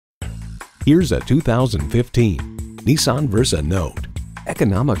Here's a 2015 Nissan Versa Note.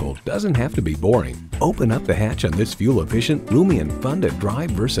 Economical doesn't have to be boring. Open up the hatch on this fuel-efficient, roomy and fun-to-drive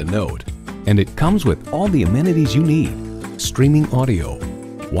Versa Note. And it comes with all the amenities you need. Streaming audio,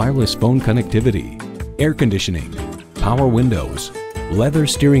 wireless phone connectivity, air conditioning, power windows, leather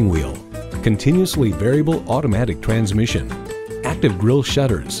steering wheel, continuously variable automatic transmission, active grille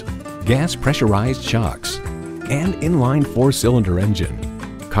shutters, gas pressurized shocks, and inline 4-cylinder engine.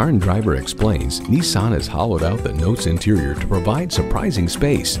 Car and Driver explains Nissan has hollowed out the Note's interior to provide surprising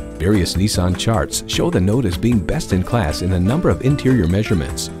space. Various Nissan charts show the Note as being best in class in a number of interior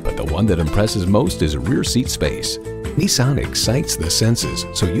measurements, but the one that impresses most is rear seat space. Nissan excites the senses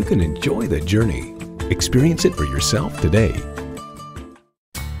so you can enjoy the journey. Experience it for yourself today.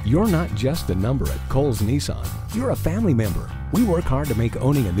 You're not just a number at Cowles Nissan. You're a family member. We work hard to make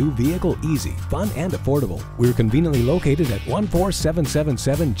owning a new vehicle easy, fun, and affordable. We're conveniently located at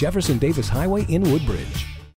 14777 Jefferson Davis Highway in Woodbridge.